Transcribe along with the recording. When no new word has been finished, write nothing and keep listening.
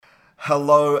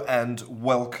Hello and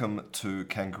welcome to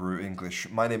Kangaroo English.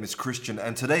 My name is Christian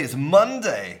and today is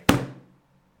Monday,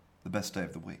 the best day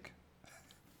of the week.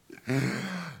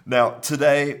 Now,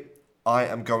 today I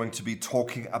am going to be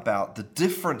talking about the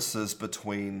differences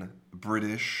between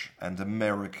British and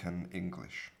American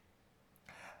English.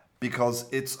 Because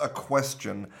it's a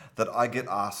question that I get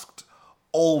asked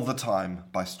all the time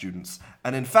by students.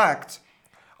 And in fact,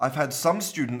 I've had some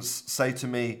students say to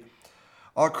me,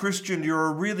 "Oh, Christian, you're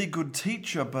a really good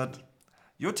teacher, but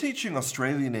you're teaching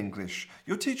Australian English.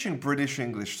 You're teaching British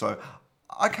English, so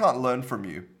I can't learn from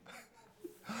you."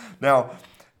 Now,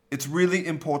 it's really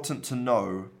important to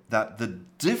know that the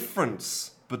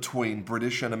difference between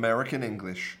British and American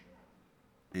English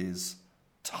is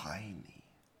tiny.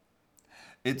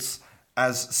 It's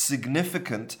as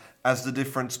significant as the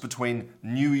difference between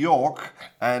New York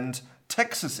and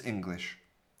Texas English.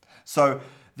 So,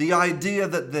 the idea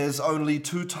that there's only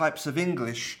two types of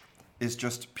English is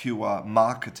just pure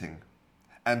marketing.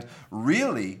 And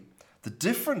really, the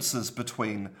differences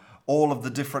between all of the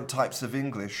different types of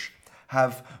English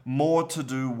have more to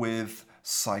do with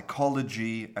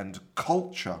psychology and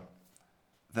culture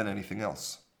than anything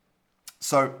else.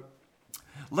 So,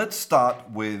 let's start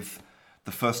with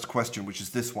the first question, which is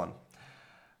this one.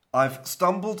 I've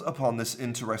stumbled upon this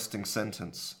interesting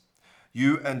sentence.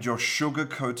 You and your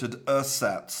sugar-coated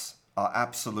ersatz are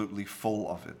absolutely full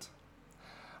of it.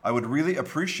 I would really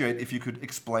appreciate if you could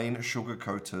explain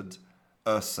sugar-coated,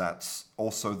 ersatz,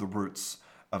 also the roots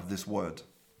of this word.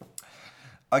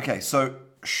 Okay, so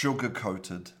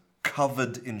sugar-coated,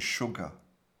 covered in sugar,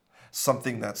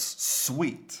 something that's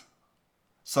sweet.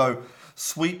 So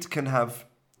sweet can have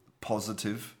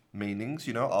positive meanings,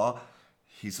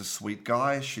 he's a sweet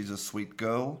guy, she's a sweet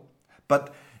girl.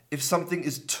 But if something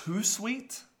is too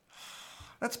sweet,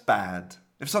 that's bad.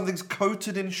 If something's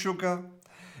coated in sugar,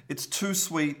 it's too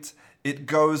sweet. It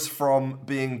goes from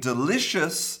being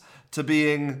delicious to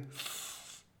being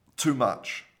too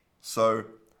much. So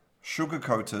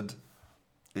sugar-coated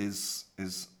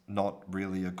is not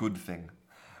really a good thing.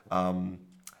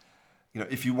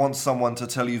 If you want someone to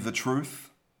tell you the truth,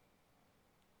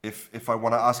 if I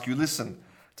want to ask you, listen,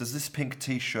 does this pink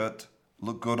t-shirt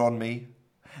look good on me?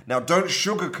 Now, don't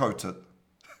sugarcoat it.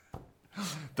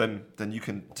 Then you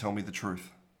can tell me the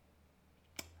truth.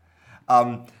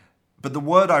 But the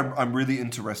word I'm really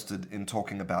interested in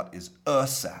talking about is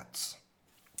ersatz.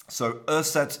 So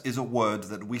ersatz is a word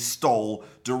that we stole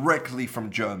directly from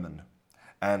German.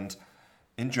 And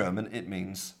in German, it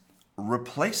means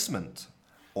replacement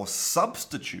or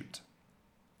substitute.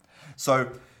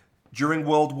 So during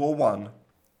World War I,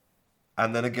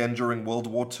 and then again during World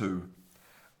War II,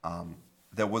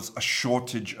 there was a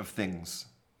shortage of things.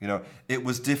 It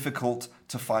was difficult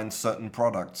to find certain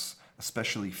products,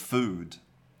 especially food.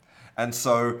 And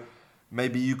so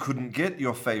maybe you couldn't get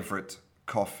your favorite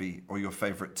coffee or your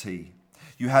favorite tea.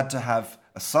 You had to have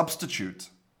a substitute,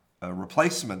 a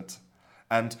replacement.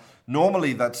 And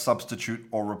normally that substitute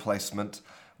or replacement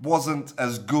wasn't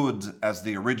as good as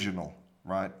the original,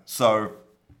 right? So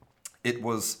it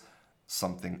was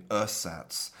something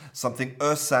ersatz. Something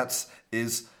ersatz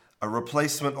is a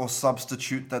replacement or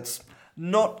substitute that's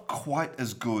not quite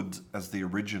as good as the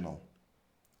original.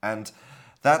 And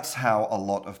that's how a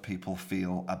lot of people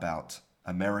feel about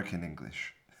American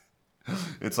English.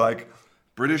 It's like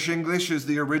British English is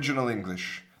the original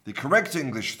English, the correct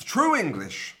English, the true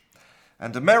English.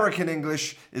 And American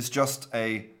English is just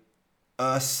a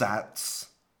ersatz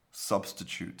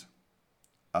substitute.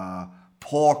 A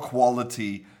poor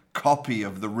quality copy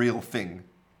of the real thing,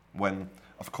 when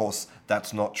of course,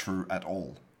 that's not true at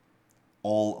all.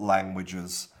 All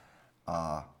languages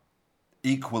are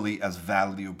equally as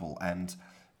valuable and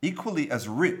equally as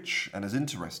rich and as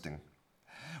interesting.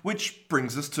 Which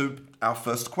brings us to our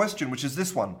first question, which is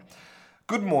this one.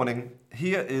 Good morning.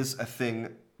 Here is a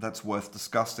thing that's worth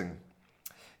discussing.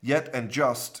 Yet and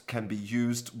just can be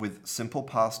used with simple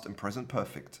past and present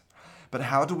perfect. But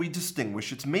how do we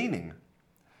distinguish its meaning?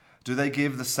 Do they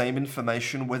give the same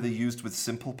information whether used with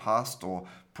simple past or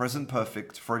present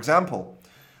perfect? For example,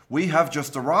 we have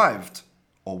just arrived,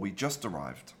 or we just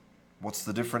arrived. What's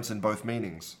the difference in both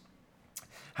meanings?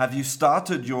 Have you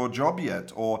started your job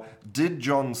yet, or did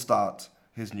John start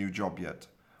his new job yet?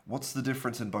 What's the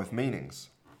difference in both meanings?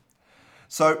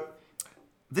 So,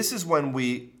 this is when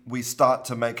we start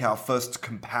to make our first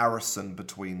comparison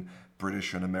between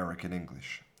British and American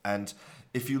English. And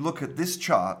if you look at this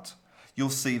chart, you'll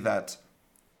see that,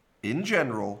 in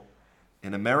general,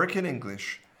 in American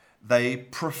English, they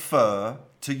prefer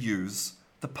to use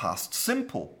the past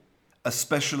simple,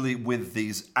 especially with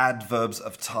these adverbs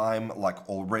of time like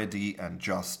already and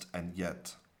just and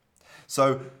yet.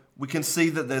 So we can see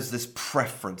that there's this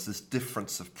preference, this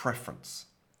difference of preference.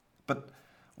 But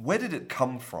where did it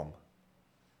come from?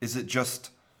 Is it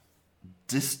just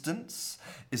distance?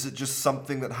 Is it just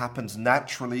something that happens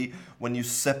naturally when you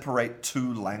separate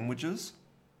two languages?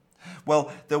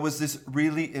 Well, there was this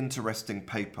really interesting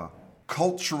paper,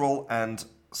 Cultural and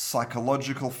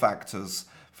Psychological Factors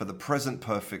for the Present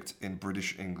Perfect in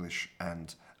British English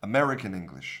and American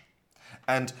English.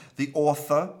 And the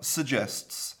author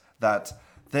suggests that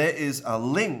there is a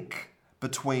link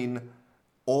between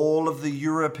all of the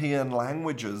European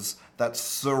languages that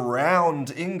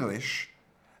surround English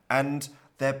and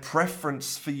their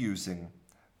preference for using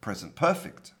present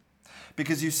perfect.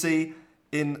 Because you see,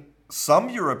 in some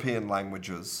European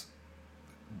languages,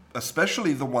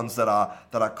 especially the ones that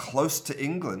are close to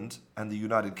England and the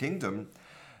United Kingdom,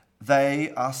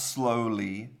 they are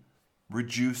slowly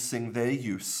reducing their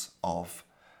use of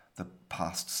the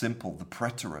past simple, the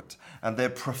preterite, and they're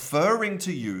preferring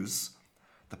to use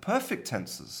the perfect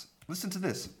tenses. Listen to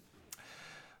this.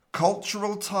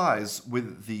 Cultural ties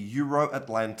with the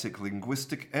Euro-Atlantic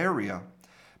linguistic area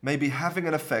may be having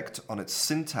an effect on its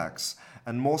syntax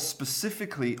and more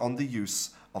specifically on the use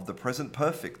of the present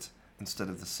perfect instead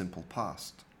of the simple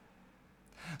past.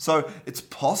 So it's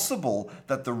possible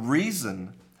that the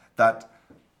reason that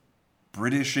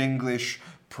British English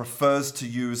prefers to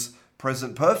use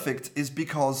present perfect is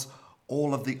because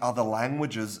all of the other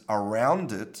languages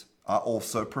around it are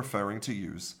also preferring to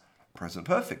use present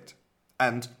perfect.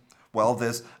 And, well,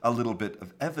 there's a little bit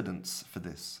of evidence for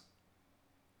this.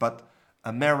 But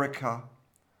America,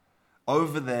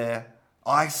 over there,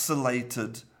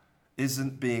 isolated,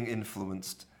 isn't being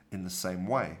influenced in the same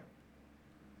way.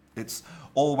 It's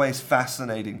always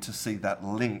fascinating to see that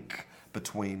link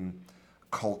between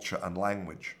culture and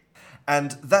language.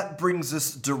 And that brings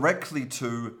us directly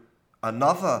to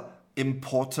another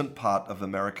important part of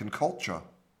American culture,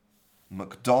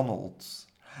 McDonald's,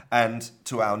 and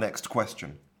to our next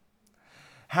question.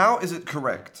 How is it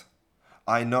correct?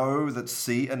 I know that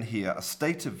see and hear are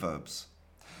stative verbs.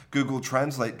 Google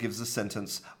Translate gives the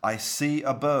sentence, I see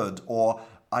a bird, or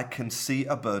I can see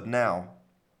a bird now.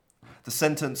 The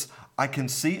sentence, I can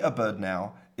see a bird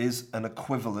now, is an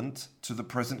equivalent to the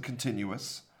present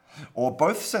continuous, or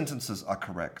both sentences are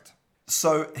correct.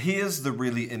 So here's the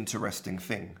really interesting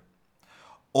thing.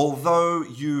 Although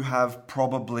you have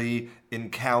probably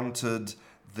encountered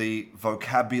the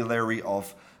vocabulary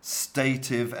of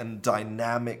stative and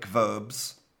dynamic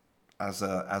verbs as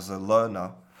a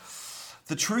learner,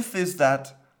 the truth is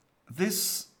that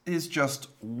this is just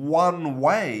one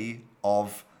way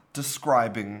of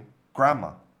describing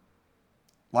grammar.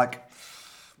 Like,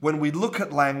 when we look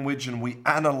at language and we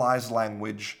analyze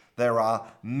language, there are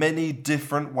many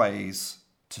different ways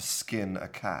to skin a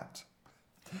cat.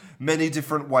 Many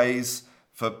different ways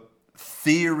for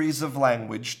theories of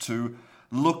language to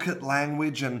look at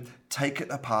language and take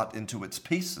it apart into its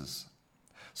pieces.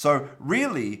 So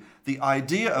really, the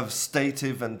idea of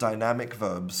stative and dynamic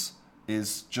verbs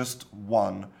is just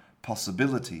one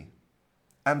possibility.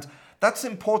 And that's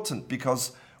important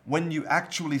because when you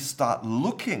actually start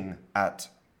looking at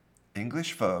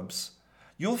English verbs,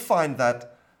 you'll find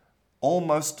that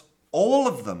almost all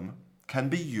of them can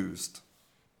be used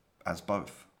as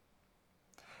both.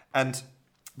 And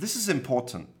this is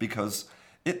important because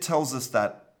it tells us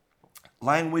that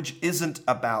language isn't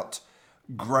about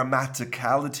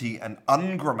grammaticality and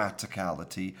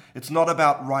ungrammaticality. It's not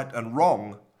about right and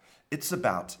wrong. It's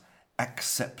about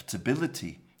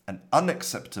acceptability and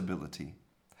unacceptability.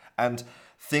 And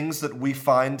things that we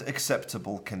find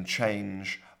acceptable can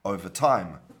change over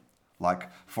time. Like,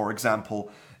 for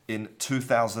example, in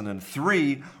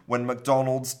 2003, when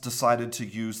McDonald's decided to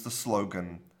use the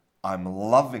slogan, I'm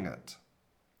loving it.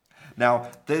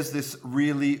 Now, there's this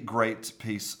really great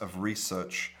piece of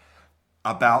research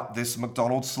about this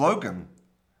McDonald's slogan,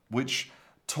 which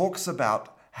talks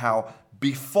about how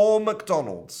before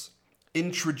McDonald's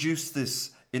introduced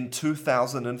this in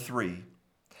 2003,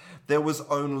 there was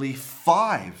only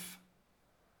 5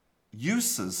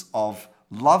 uses of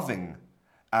loving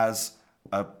as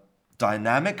a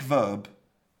dynamic verb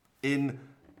in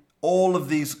all of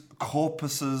these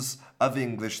corpuses of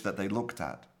English that they looked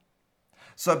at.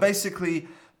 So basically,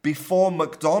 before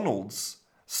McDonald's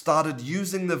started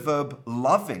using the verb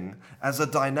loving as a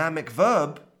dynamic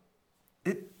verb,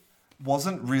 it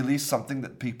wasn't really something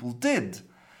that people did.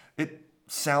 It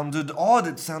sounded odd,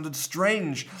 it sounded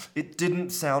strange, it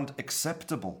didn't sound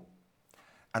acceptable.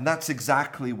 And that's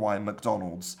exactly why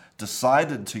McDonald's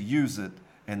decided to use it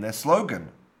in their slogan.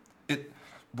 It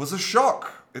was a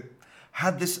shock. It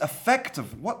had this effect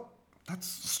of, what That's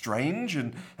strange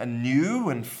and new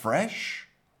and fresh,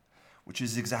 which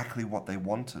is exactly what they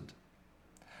wanted.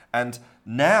 And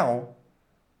now,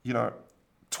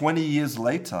 20 years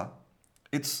later,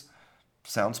 it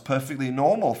sounds perfectly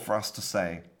normal for us to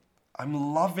say,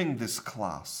 I'm loving this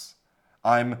class.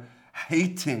 I'm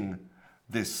hating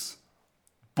this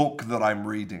book that I'm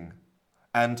reading.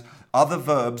 And other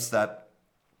verbs that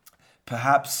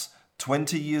perhaps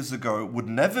 20 years ago would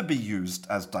never be used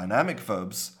as dynamic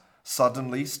verbs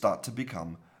suddenly start to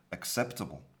become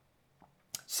acceptable.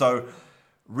 So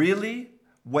really,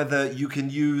 whether you can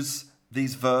use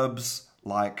these verbs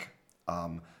like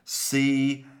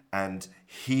see and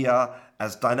hear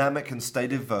as dynamic and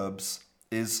stative verbs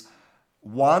is,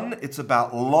 one, it's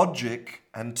about logic,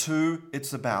 and two,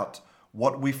 it's about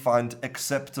what we find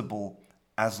acceptable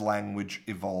as language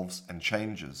evolves and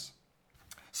changes.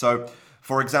 So,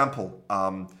 for example,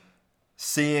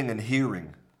 seeing and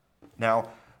hearing.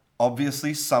 Now,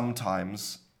 obviously,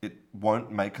 sometimes it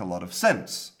won't make a lot of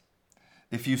sense.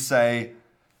 If you say,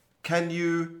 can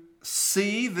you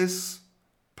see this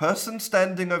person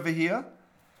standing over here?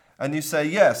 And you say,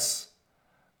 yes,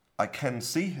 I can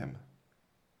see him.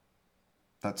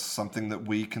 That's something that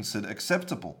we consider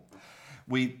acceptable.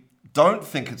 We don't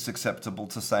think it's acceptable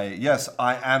to say, yes,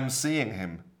 I am seeing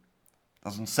him.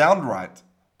 Doesn't sound right.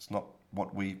 It's not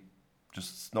what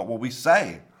we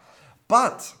say.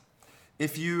 But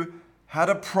if you had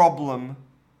a problem,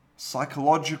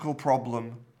 psychological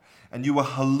problem, and you were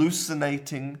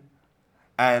hallucinating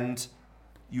and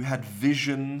you had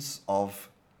visions of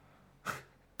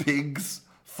pigs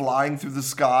flying through the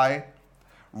sky,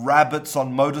 rabbits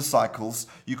on motorcycles,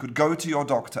 you could go to your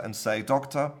doctor and say,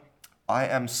 Doctor, I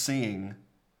am seeing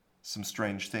some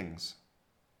strange things.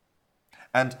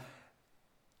 And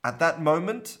at that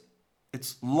moment,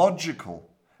 it's logical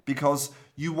because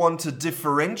you want to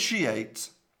differentiate.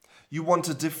 You want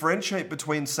to differentiate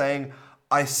between saying,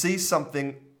 I see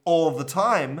something all the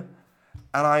time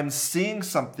and I'm seeing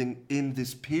something in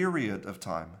this period of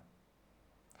time.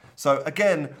 So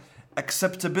again,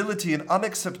 acceptability and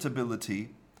unacceptability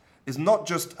is not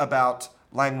just about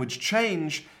language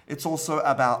change, it's also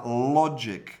about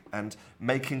logic and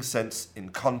making sense in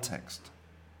context.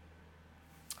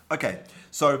 Okay,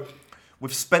 so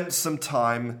we've spent some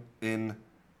time in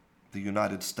the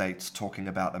United States talking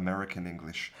about American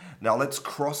English. Now let's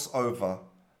cross over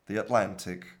the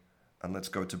Atlantic and let's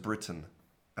go to Britain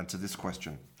and to this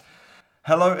question.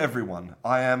 Hello everyone,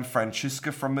 I am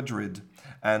Francisca from Madrid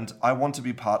and I want to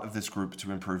be part of this group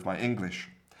to improve my English.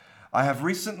 I have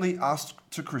recently asked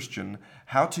to Christian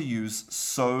how to use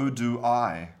so do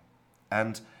I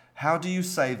and how do you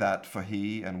say that for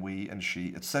he and we and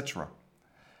she, etc.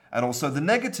 And also the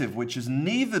negative, which is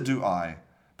neither do I,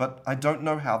 but I don't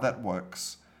know how that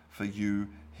works for you,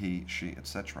 he, she,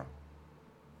 etc.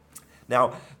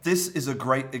 Now, this is a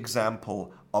great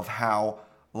example of how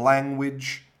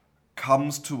language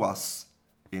comes to us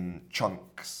in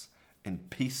chunks, in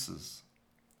pieces.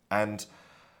 And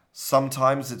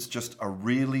sometimes it's just a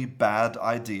really bad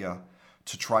idea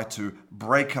to try to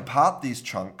break apart these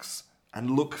chunks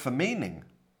and look for meaning,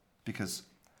 because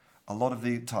a lot of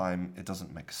the time it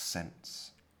doesn't make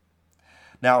sense.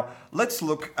 Now, let's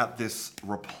look at this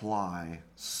reply.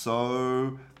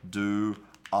 So do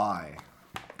I.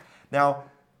 Now,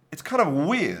 it's kind of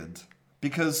weird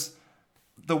because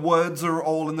the words are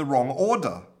all in the wrong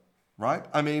order, right?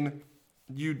 I mean,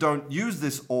 you don't use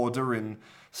this order in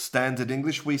standard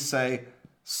English. We say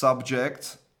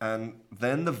subject and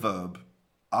then the verb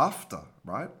after,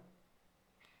 right?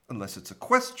 Unless it's a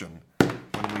question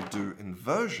when we do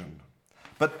inversion.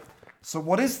 But so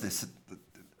what is this?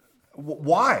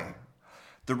 Why?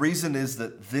 The reason is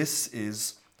that this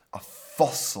is a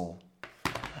fossil,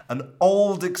 an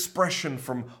old expression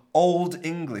from Old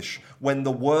English when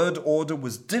the word order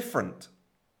was different.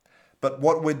 But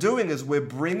what we're doing is we're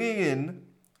bringing in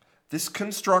this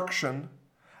construction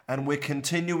and we're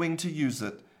continuing to use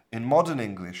it in modern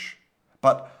English.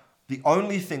 But the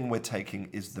only thing we're taking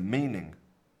is the meaning.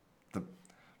 The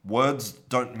words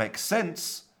don't make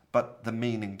sense, but the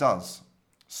meaning does.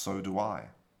 So do I.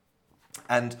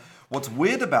 And what's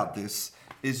weird about this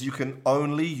is you can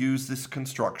only use this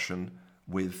construction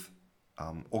with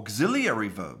auxiliary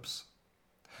verbs.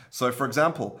 So for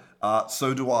example,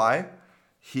 so do I.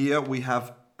 Here we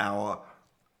have our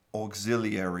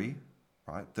auxiliary,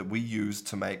 right, that we use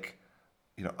to make,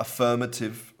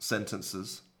 affirmative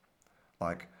sentences.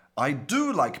 Like, I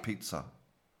do like pizza.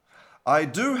 I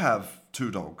do have 2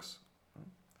 dogs.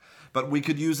 But we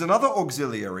could use another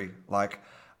auxiliary, like,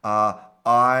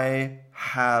 I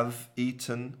have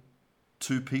eaten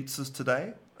 2 pizzas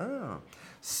today. Oh.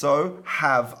 So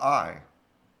have I.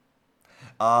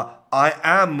 I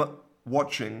am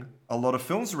watching a lot of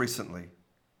films recently.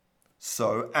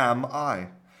 So am I.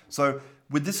 So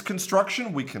with this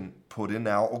construction, we can put in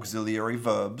our auxiliary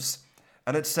verbs,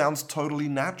 and it sounds totally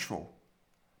natural.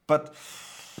 But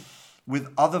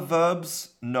with other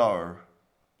verbs, no.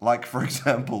 Like, for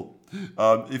example,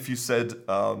 if you said,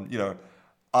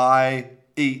 I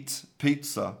eat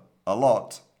pizza a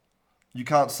lot, you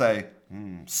can't say,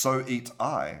 so eat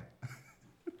I.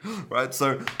 Right?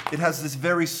 So it has this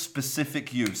very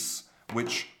specific use,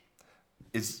 which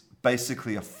is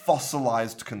basically a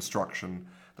fossilized construction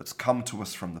that's come to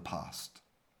us from the past.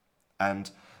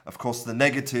 And, of course, the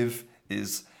negative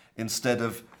is, instead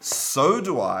of so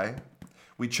do I,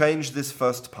 we change this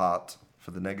first part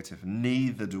for the negative.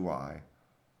 Neither do I.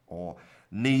 Or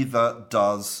neither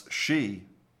does she.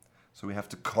 So we have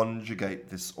to conjugate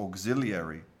this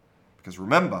auxiliary. Because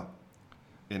remember,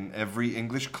 in every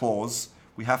English clause,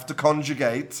 we have to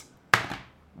conjugate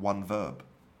one verb.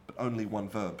 But only one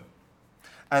verb.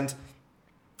 And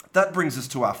that brings us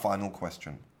to our final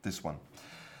question, this one.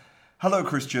 Hello,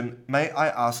 Christian. May I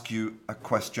ask you a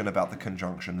question about the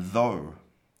conjunction though?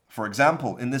 For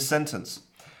example, in this sentence,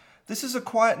 this is a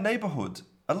quiet neighborhood,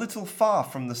 a little far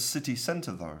from the city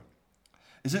center though.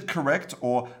 Is it correct,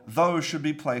 or though should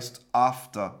be placed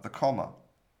after the comma?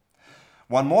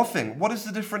 One more thing, what is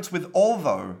the difference with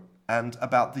although and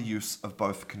about the use of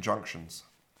both conjunctions?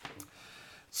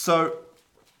 So,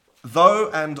 though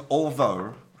and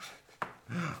although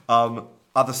are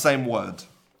the same word.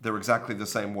 They're exactly the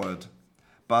same word.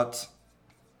 But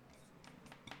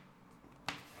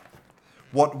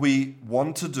what we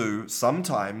want to do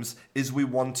sometimes is we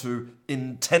want to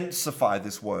intensify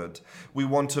this word. We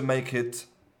want to make it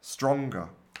stronger.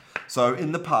 So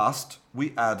in the past,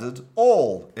 we added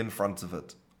all in front of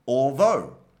it.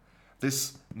 Although.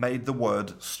 This made the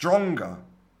word stronger.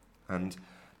 And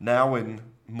now in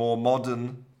more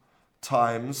modern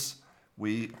times,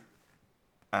 we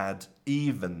add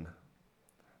even.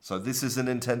 So this is an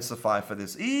intensifier for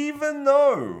this, even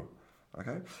though.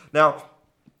 Okay. Now,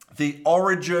 the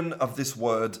origin of this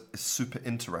word is super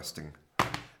interesting.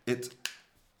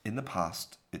 In the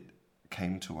past, it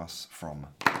came to us from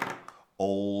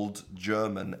Old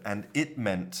German, and it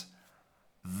meant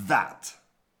that.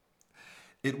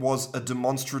 It was a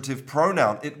demonstrative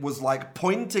pronoun. It was like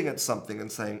pointing at something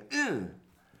and saying,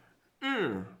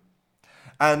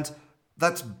 And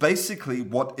that's basically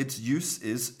what its use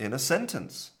is in a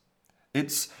sentence.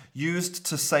 It's used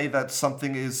to say that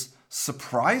something is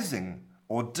surprising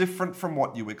or different from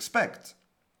what you expect.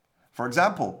 For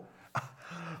example,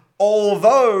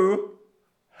 although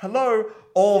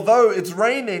it's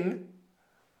raining,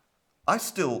 I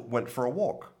still went for a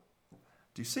walk.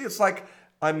 Do you see? It's like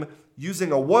I'm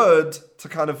using a word to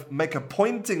kind of make a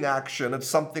pointing action at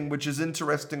something which is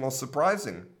interesting or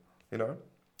surprising,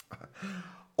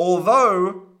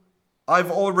 Although I've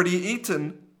already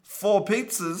eaten 4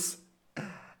 pizzas,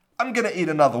 I'm going to eat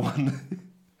another one.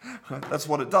 That's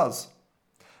what it does.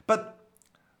 But,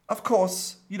 of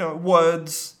course,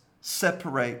 words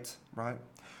separate, right?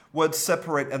 Words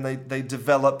separate and they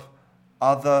develop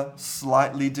other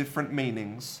slightly different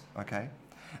meanings, okay?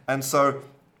 And so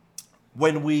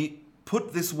when we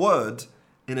put this word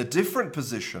in a different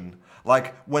position,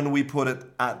 like when we put it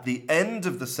at the end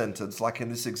of the sentence, like in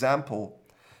this example,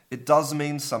 it does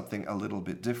mean something a little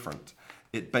bit different.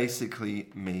 It basically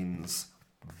means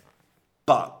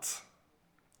but,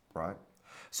 right?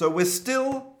 So we're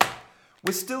still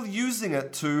using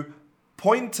it to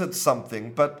point at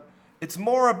something, but it's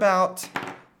more about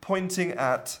pointing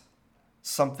at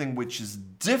something which is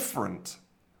different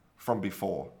from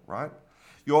before, right?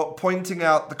 You're pointing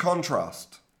out the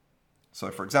contrast.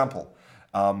 So, for example,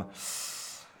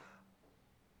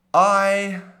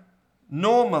 I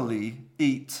normally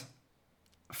eat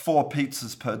 4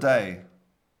 pizzas per day,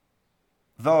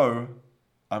 though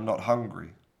I'm not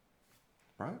hungry,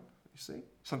 right? You see?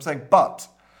 So I'm saying but.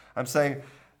 I'm saying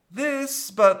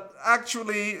this, but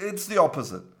actually it's the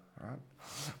opposite, right?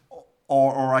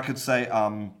 Or I could say,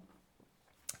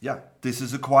 this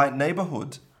is a quiet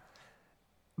neighborhood,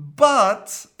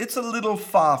 but it's a little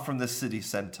far from the city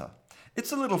center.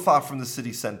 It's a little far from the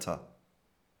city center,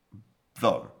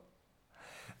 though.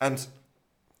 And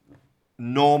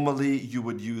normally you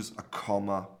would use a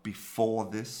comma before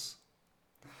this.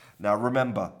 Now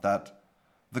remember that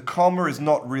the comma is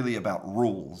not really about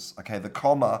rules, okay? The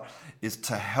comma is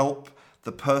to help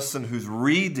the person who's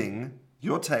reading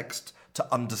your text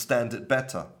to understand it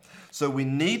better. So we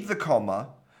need the comma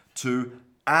to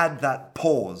add that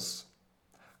pause.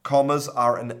 Commas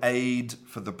are an aid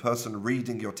for the person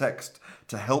reading your text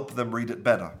to help them read it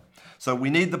better. So we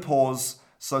need the pause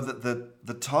so that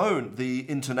the tone, the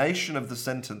intonation of the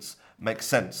sentence makes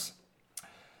sense.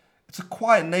 It's a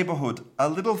quiet neighborhood, a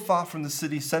little far from the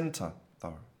city center,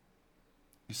 though.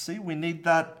 You see, we need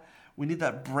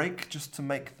that break just to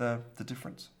make the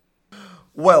difference.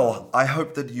 Well, I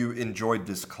hope that you enjoyed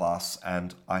this class,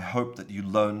 and I hope that you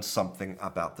learned something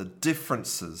about the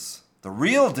differences, the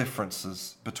real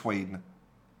differences between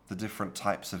the different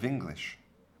types of English,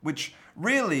 which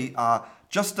really are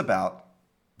just about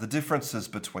the differences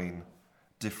between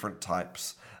different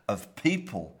types of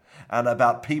people, and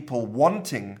about people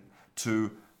wanting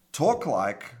to talk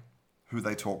like who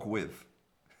they talk with.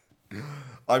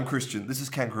 I'm Christian. This is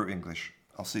Kangaroo English.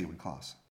 I'll see you in class.